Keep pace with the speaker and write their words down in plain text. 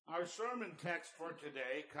Our sermon text for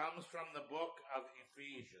today comes from the book of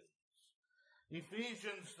Ephesians.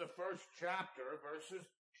 Ephesians, the first chapter, verses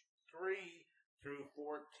 3 through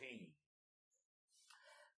 14.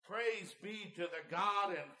 Praise be to the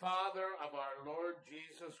God and Father of our Lord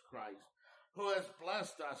Jesus Christ, who has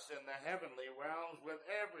blessed us in the heavenly realms with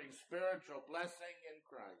every spiritual blessing in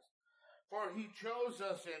Christ. For he chose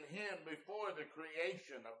us in him before the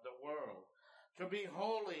creation of the world, to be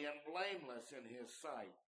holy and blameless in his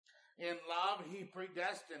sight. In love, he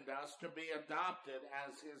predestined us to be adopted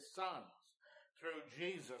as his sons through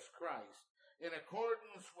Jesus Christ, in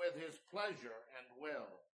accordance with his pleasure and will,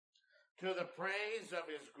 to the praise of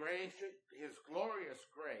his grace, his glorious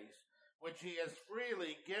grace, which he has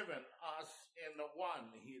freely given us in the one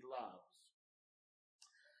he loves.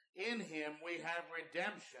 In him we have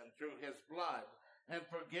redemption through his blood and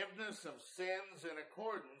forgiveness of sins in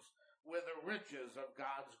accordance with the riches of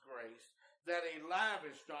God's grace that he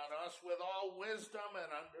lavished on us with all wisdom and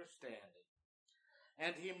understanding.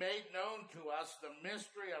 And he made known to us the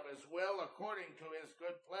mystery of his will according to his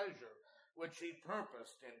good pleasure, which he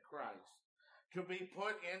purposed in Christ, to be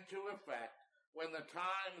put into effect when the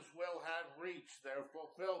times will have reached their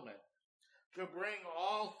fulfillment, to bring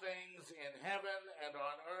all things in heaven and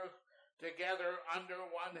on earth together under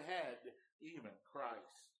one head, even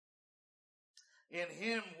Christ. In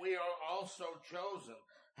him we are also chosen,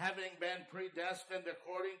 having been predestined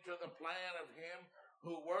according to the plan of him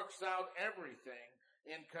who works out everything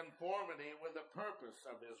in conformity with the purpose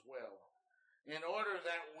of his will, in order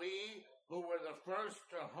that we who were the first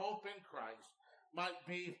to hope in Christ might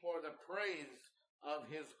be for the praise of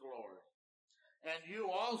his glory. And you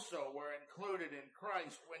also were included in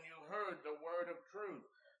Christ when you heard the word of truth,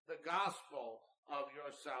 the gospel of your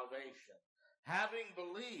salvation. Having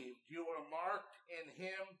believed, you were marked in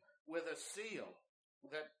him with a seal,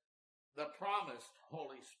 that the promised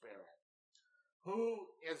Holy Spirit, who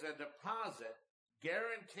is a deposit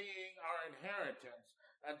guaranteeing our inheritance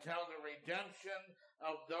until the redemption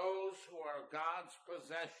of those who are God's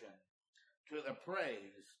possession, to the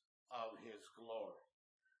praise of his glory.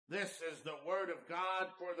 This is the word of God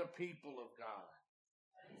for the people of God.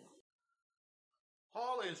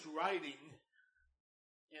 Paul is writing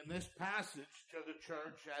in this passage to the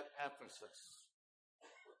church at Ephesus.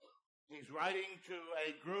 He's writing to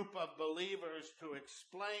a group of believers to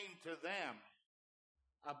explain to them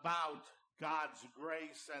about God's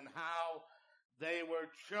grace and how they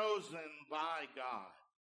were chosen by God.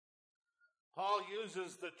 Paul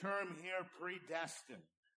uses the term here, predestined.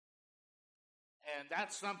 And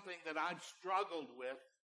that's something that I've struggled with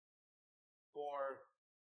for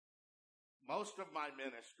most of my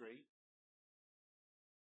ministry.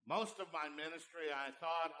 Most of my ministry, I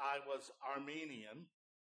thought I was Armenian,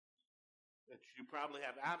 which you probably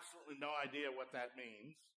have absolutely no idea what that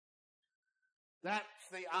means.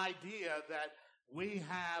 That's the idea that we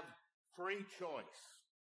have free choice.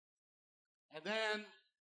 And then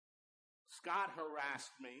Scott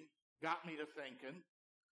harassed me, got me to thinking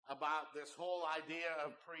about this whole idea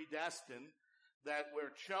of predestined, that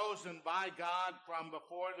we're chosen by God from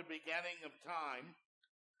before the beginning of time,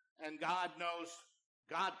 and God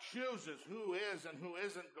chooses who is and who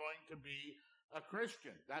isn't going to be a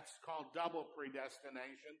Christian. That's called double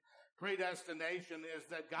predestination. Predestination is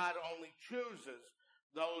that God only chooses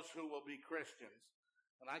those who will be Christians.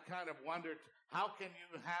 And I kind of wondered, how can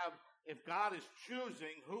you have, if God is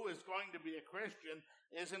choosing who is going to be a Christian,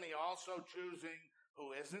 isn't he also choosing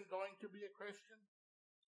who isn't going to be a Christian?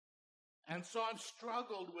 And so I've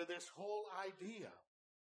struggled with this whole idea.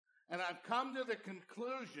 And I've come to the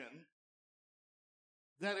conclusion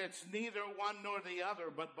that it's neither one nor the other,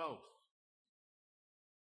 but both.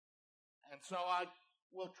 And so I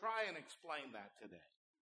will try and explain that today.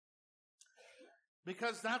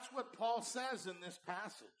 Because that's what Paul says in this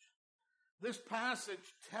passage. This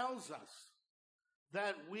passage tells us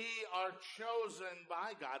that we are chosen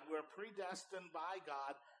by God. We're predestined by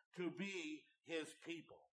God to be his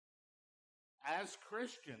people. As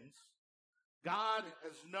Christians, God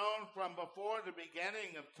has known from before the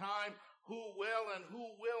beginning of time who will and who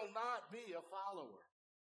will not be a follower.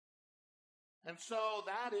 And so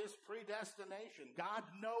that is predestination. God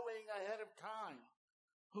knowing ahead of time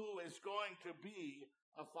who is going to be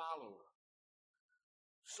a follower.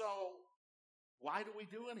 So why do we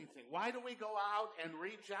do anything? Why do we go out and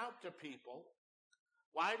reach out to people?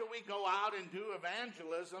 Why do we go out and do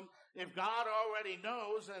evangelism if God already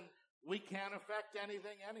knows and we can't affect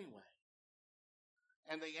anything anyway?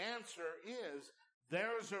 And the answer is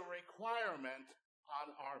there's a requirement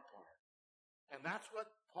on our part. And that's what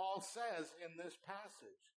Paul says in this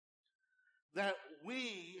passage. That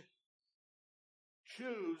we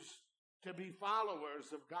choose to be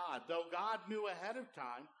followers of God. Though God knew ahead of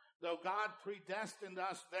time, though God predestined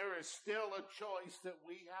us, there is still a choice that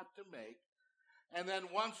we have to make. And then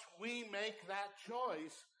once we make that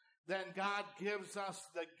choice, then God gives us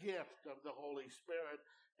the gift of the Holy Spirit,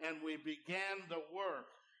 and we begin the work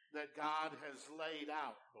that God has laid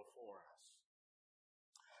out before us.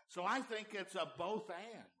 So I think it's a both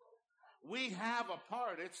and. We have a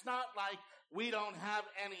part. It's not like we don't have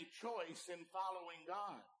any choice in following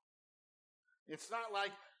God. It's not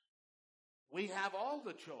like we have all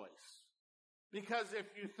the choice. Because if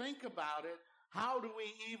you think about it, how do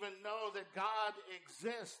we even know that God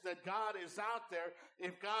exists, that God is out there,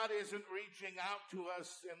 if God isn't reaching out to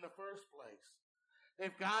us in the first place?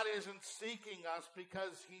 If God isn't seeking us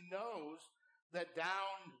because he knows that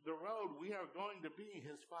down the road we are going to be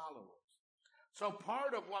his followers. So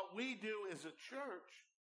part of what we do as a church,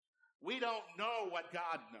 we don't know what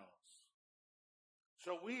God knows.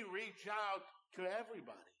 So we reach out to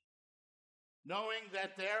everybody, knowing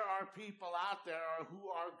that there are people out there who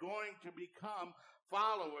are going to become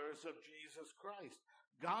followers of Jesus Christ.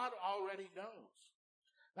 God already knows.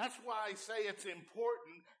 That's why I say it's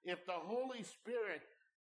important if the Holy Spirit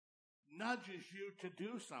nudges you to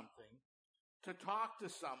do something, to talk to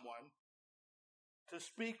someone, to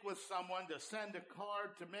speak with someone, to send a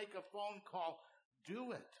card, to make a phone call,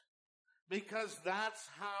 do it. Because that's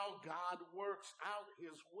how God works out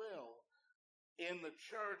his will in the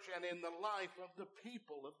church and in the life of the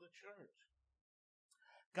people of the church.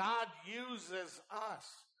 God uses us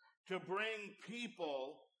to bring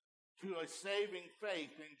people to a saving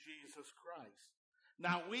faith in Jesus Christ.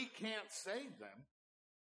 Now, we can't save them.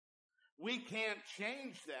 We can't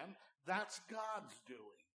change them. That's God's doing.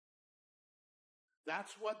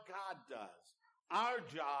 That's what God does. Our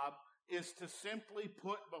job is to simply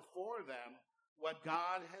put before them what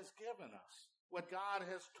God has given us, what God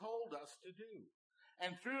has told us to do.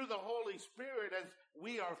 And through the Holy Spirit, as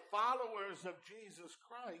we are followers of Jesus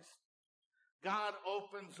Christ, God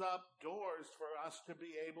opens up doors for us to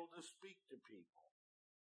be able to speak to people.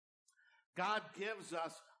 God gives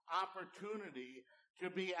us opportunity to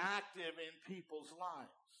be active in people's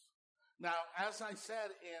lives. Now, as I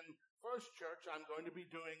said in First Church, I'm going to be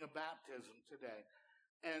doing a baptism today.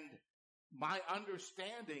 And my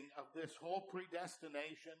understanding of this whole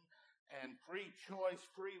predestination and free choice,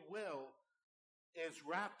 free will is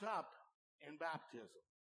wrapped up in baptism.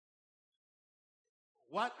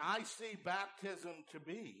 What I see baptism to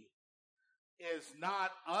be is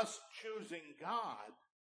not us choosing God,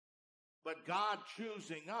 but God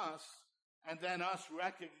choosing us and then us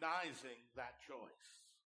recognizing that choice.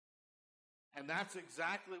 And that's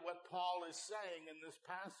exactly what Paul is saying in this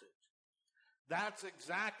passage. That's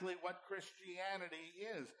exactly what Christianity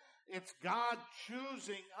is. It's God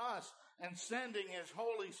choosing us and sending his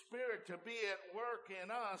Holy Spirit to be at work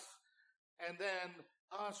in us, and then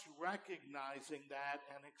us recognizing that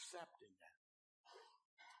and accepting that.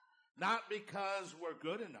 Not because we're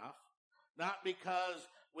good enough, not because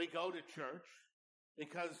we go to church,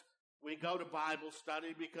 because we go to Bible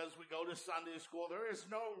study, because we go to Sunday school. There is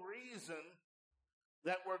no reason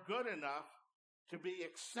that we're good enough to be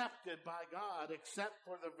accepted by God, except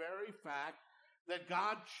for the very fact that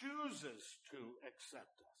God chooses to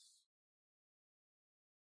accept us.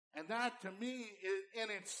 And that, to me, in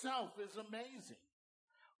itself is amazing.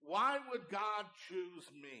 Why would God choose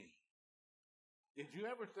me? Did you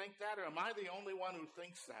ever think that, or am I the only one who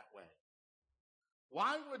thinks that way?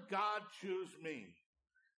 Why would God choose me?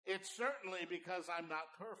 It's certainly because I'm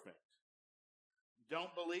not perfect.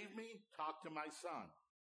 Don't believe me? Talk to my son.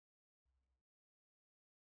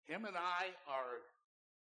 Him and I are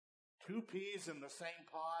two peas in the same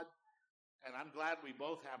pod, and I'm glad we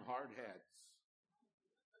both have hard heads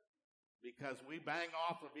because we bang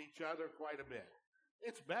off of each other quite a bit.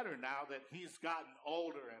 It's better now that he's gotten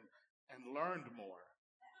older and learned more.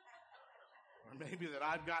 Or maybe that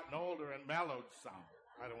I've gotten older and mellowed some.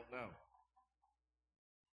 I don't know.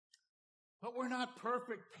 But we're not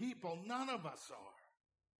perfect people. None of us are.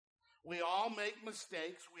 We all make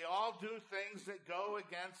mistakes. We all do things that go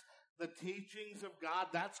against the teachings of God.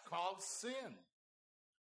 That's called sin.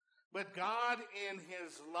 But God, in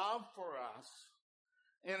his love for us,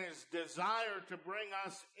 in his desire to bring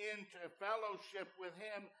us into fellowship with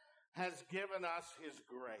him, has given us his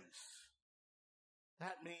grace.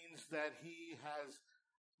 That means that he has,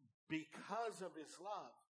 because of his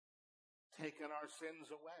love, taken our sins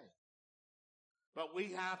away. But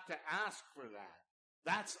we have to ask for that.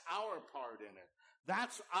 That's our part in it.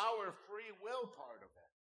 That's our free will part of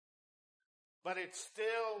it. But it's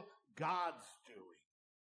still God's doing.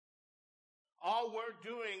 All we're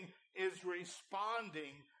doing is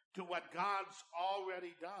responding to what God's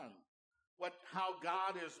already done, how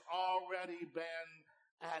God has already been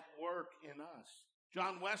at work in us.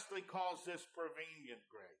 John Wesley calls this prevenient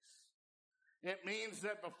grace. It means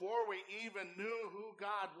that before we even knew who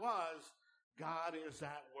God was, God is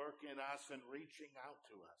at work in us and reaching out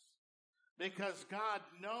to us. Because God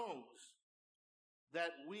knows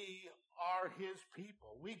that we are his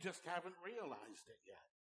people. We just haven't realized it yet.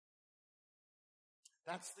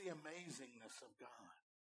 That's the amazingness of God.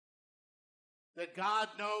 That God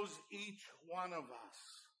knows each one of us.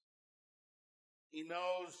 He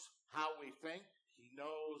knows how we think. He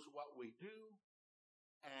knows what we do.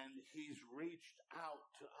 And he's reached out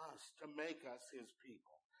to us to make us his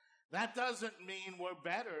people. That doesn't mean we're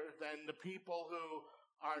better than the people who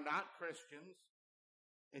are not Christians.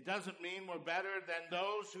 It doesn't mean we're better than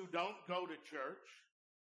those who don't go to church.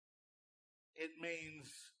 It means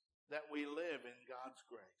that we live in God's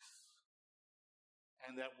grace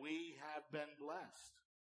and that we have been blessed.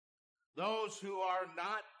 Those who are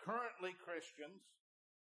not currently Christians,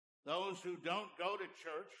 those who don't go to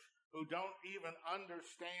church, who don't even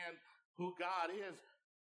understand who God is,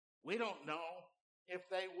 we don't know if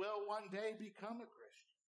they will one day become a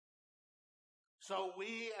Christian. So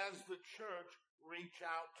we as the church reach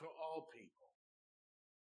out to all people.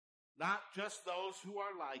 Not just those who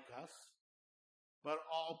are like us, but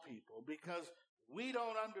all people, because we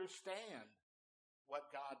don't understand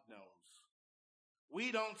what God knows.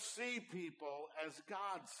 We don't see people as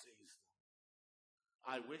God sees them.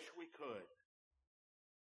 I wish we could.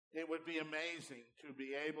 It would be amazing to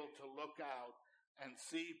be able to look out and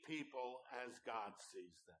see people as God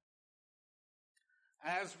sees them.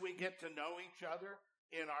 As we get to know each other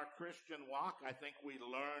in our Christian walk, I think we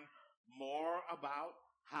learn more about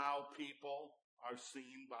how people are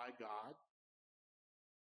seen by God.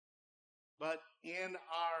 But in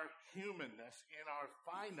our humanness, in our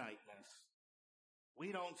finiteness,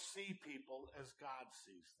 we don't see people as God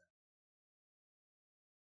sees them.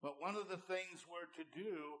 But one of the things we're to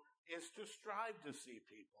do is to strive to see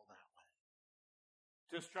people that way.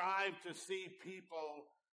 To strive to see people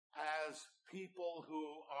as people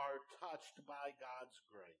who are touched by God's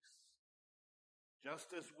grace. Just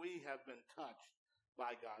as we have been touched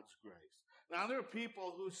by God's grace. Now there are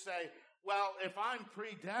people who say, well, if I'm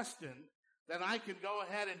predestined, then I can go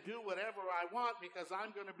ahead and do whatever I want because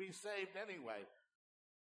I'm going to be saved anyway.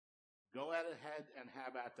 Go ahead and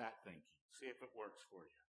have at that thinking. See if it works for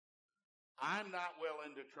you. I'm not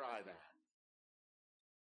willing to try that.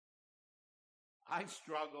 I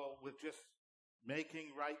struggle with just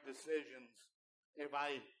making right decisions. If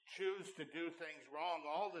I choose to do things wrong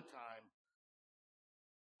all the time,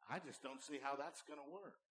 I just don't see how that's going to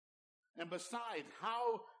work. And besides,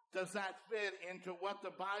 how does that fit into what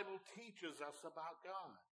the Bible teaches us about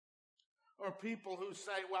God? Or people who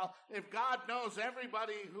say, well, if God knows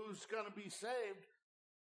everybody who's going to be saved,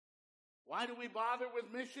 why do we bother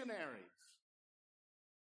with missionaries?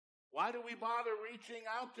 Why do we bother reaching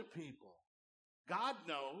out to people? God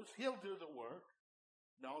knows. He'll do the work.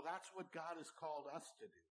 No, that's what God has called us to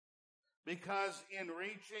do. Because in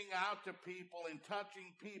reaching out to people and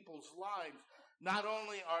touching people's lives, not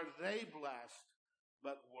only are they blessed,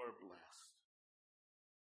 but we're blessed.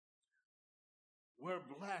 We're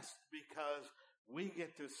blessed because we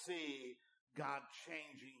get to see God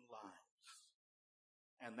changing lives.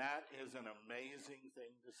 And that is an amazing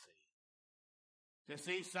thing to see. To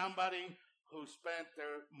see somebody who spent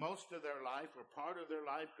most of their life or part of their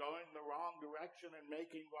life going the wrong direction and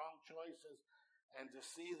making wrong choices, and to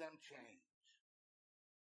see them change.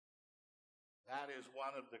 That is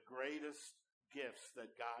one of the greatest gifts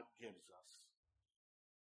that God gives us.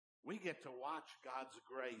 We get to watch God's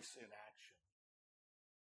grace in action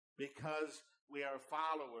because we are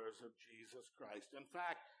followers of Jesus Christ. In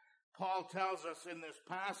fact, Paul tells us in this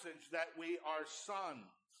passage that we are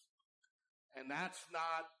sons. And that's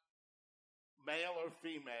not male or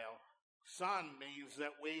female. Son means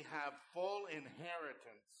that we have full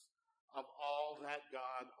inheritance of all that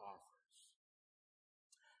God offers.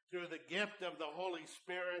 Through the gift of the Holy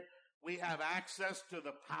Spirit, we have access to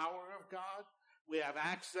the power of God. We have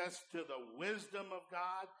access to the wisdom of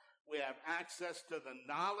God. We have access to the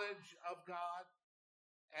knowledge of God.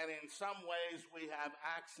 And in some ways, we have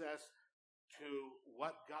access to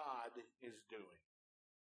what God is doing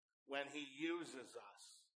when he uses us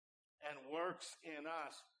and works in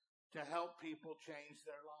us to help people change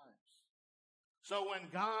their lives. So when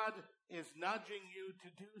God is nudging you to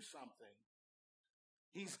do something,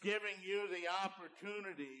 he's giving you the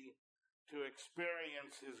opportunity to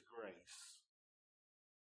experience his grace,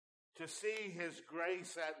 to see his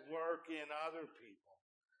grace at work in other people,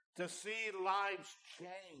 to see lives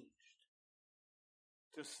changed,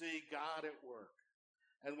 to see God at work.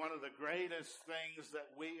 And one of the greatest things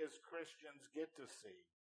that we as Christians get to see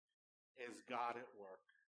is God at work.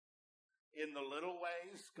 In the little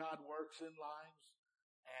ways, God works in lives,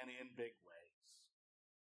 and in big ways.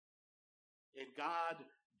 In God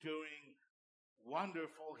doing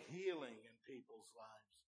wonderful healing in people's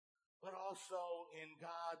lives, but also in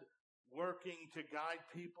God working to guide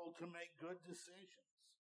people to make good decisions.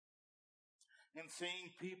 And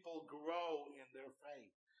seeing people grow in their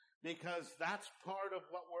faith. Because that's part of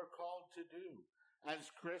what we're called to do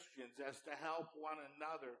as Christians, as to help one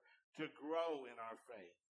another to grow in our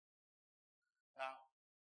faith. Now,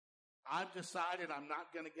 I've decided I'm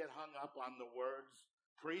not going to get hung up on the words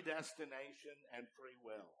predestination and free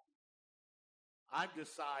will. I've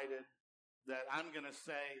decided that I'm going to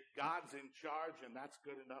say God's in charge and that's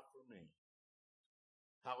good enough for me.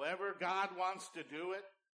 However God wants to do it,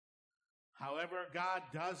 however God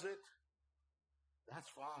does it, that's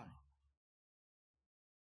fine.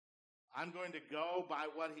 I'm going to go by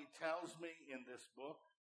what he tells me in this book.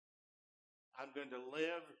 I'm going to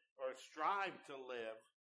live or strive to live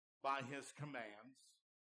by his commands.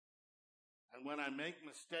 And when I make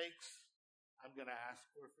mistakes, I'm going to ask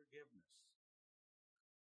for forgiveness.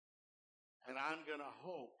 And I'm going to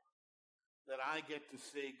hope that I get to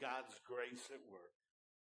see God's grace at work.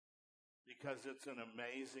 Because it's an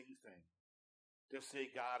amazing thing to see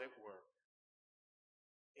God at work.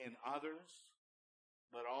 In others,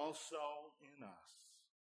 but also in us.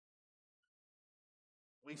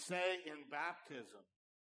 We say in baptism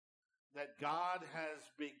that God has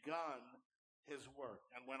begun his work.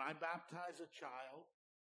 And when I baptize a child,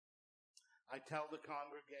 I tell the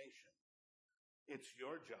congregation, it's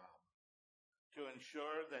your job to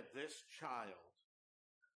ensure that this child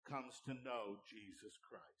comes to know Jesus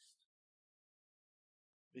Christ.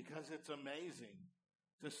 Because it's amazing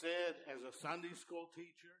to sit as a Sunday school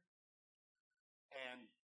teacher and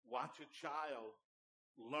watch a child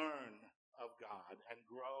learn of God and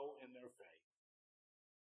grow in their faith.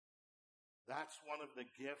 That's one of the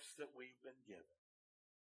gifts that we've been given.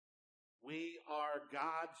 We are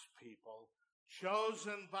God's people,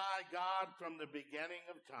 chosen by God from the beginning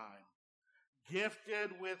of time,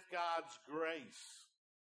 gifted with God's grace,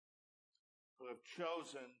 who have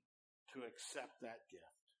chosen to accept that gift.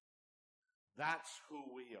 That's who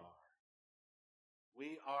we are.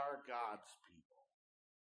 We are God's people.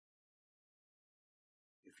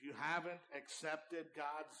 If you haven't accepted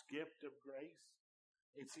God's gift of grace,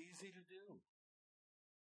 it's easy to do.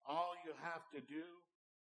 All you have to do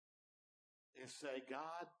is say,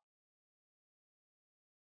 God,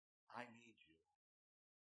 I need you.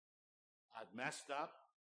 I've messed up.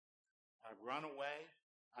 I've run away.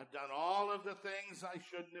 I've done all of the things I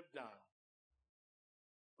shouldn't have done.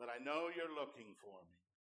 But I know you're looking for me.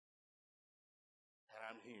 And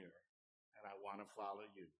I'm here. And I want to follow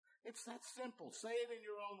you. It's that simple. Say it in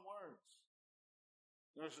your own words.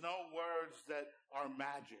 There's no words that are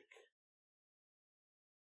magic.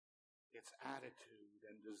 It's attitude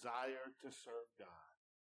and desire to serve God.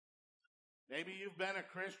 Maybe you've been a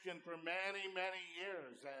Christian for many, many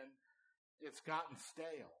years and it's gotten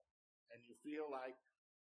stale. And you feel like,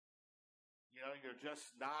 you're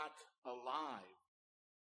just not alive.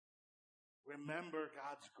 Remember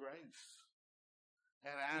God's grace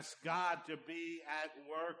and ask God to be at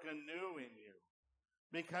work anew in you.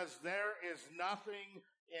 Because there is nothing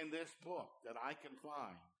in this book that I can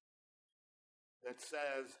find that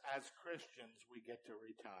says as Christians we get to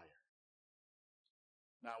retire.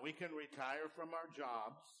 Now we can retire from our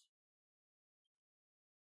jobs,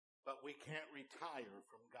 but we can't retire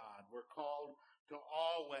from God. We're called to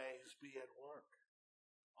always be at work,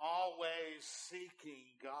 always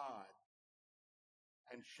seeking God.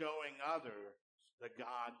 And showing others the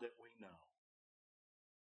God that we know.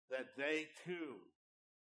 That they too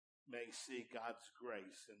may see God's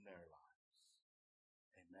grace in their lives.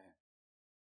 Amen.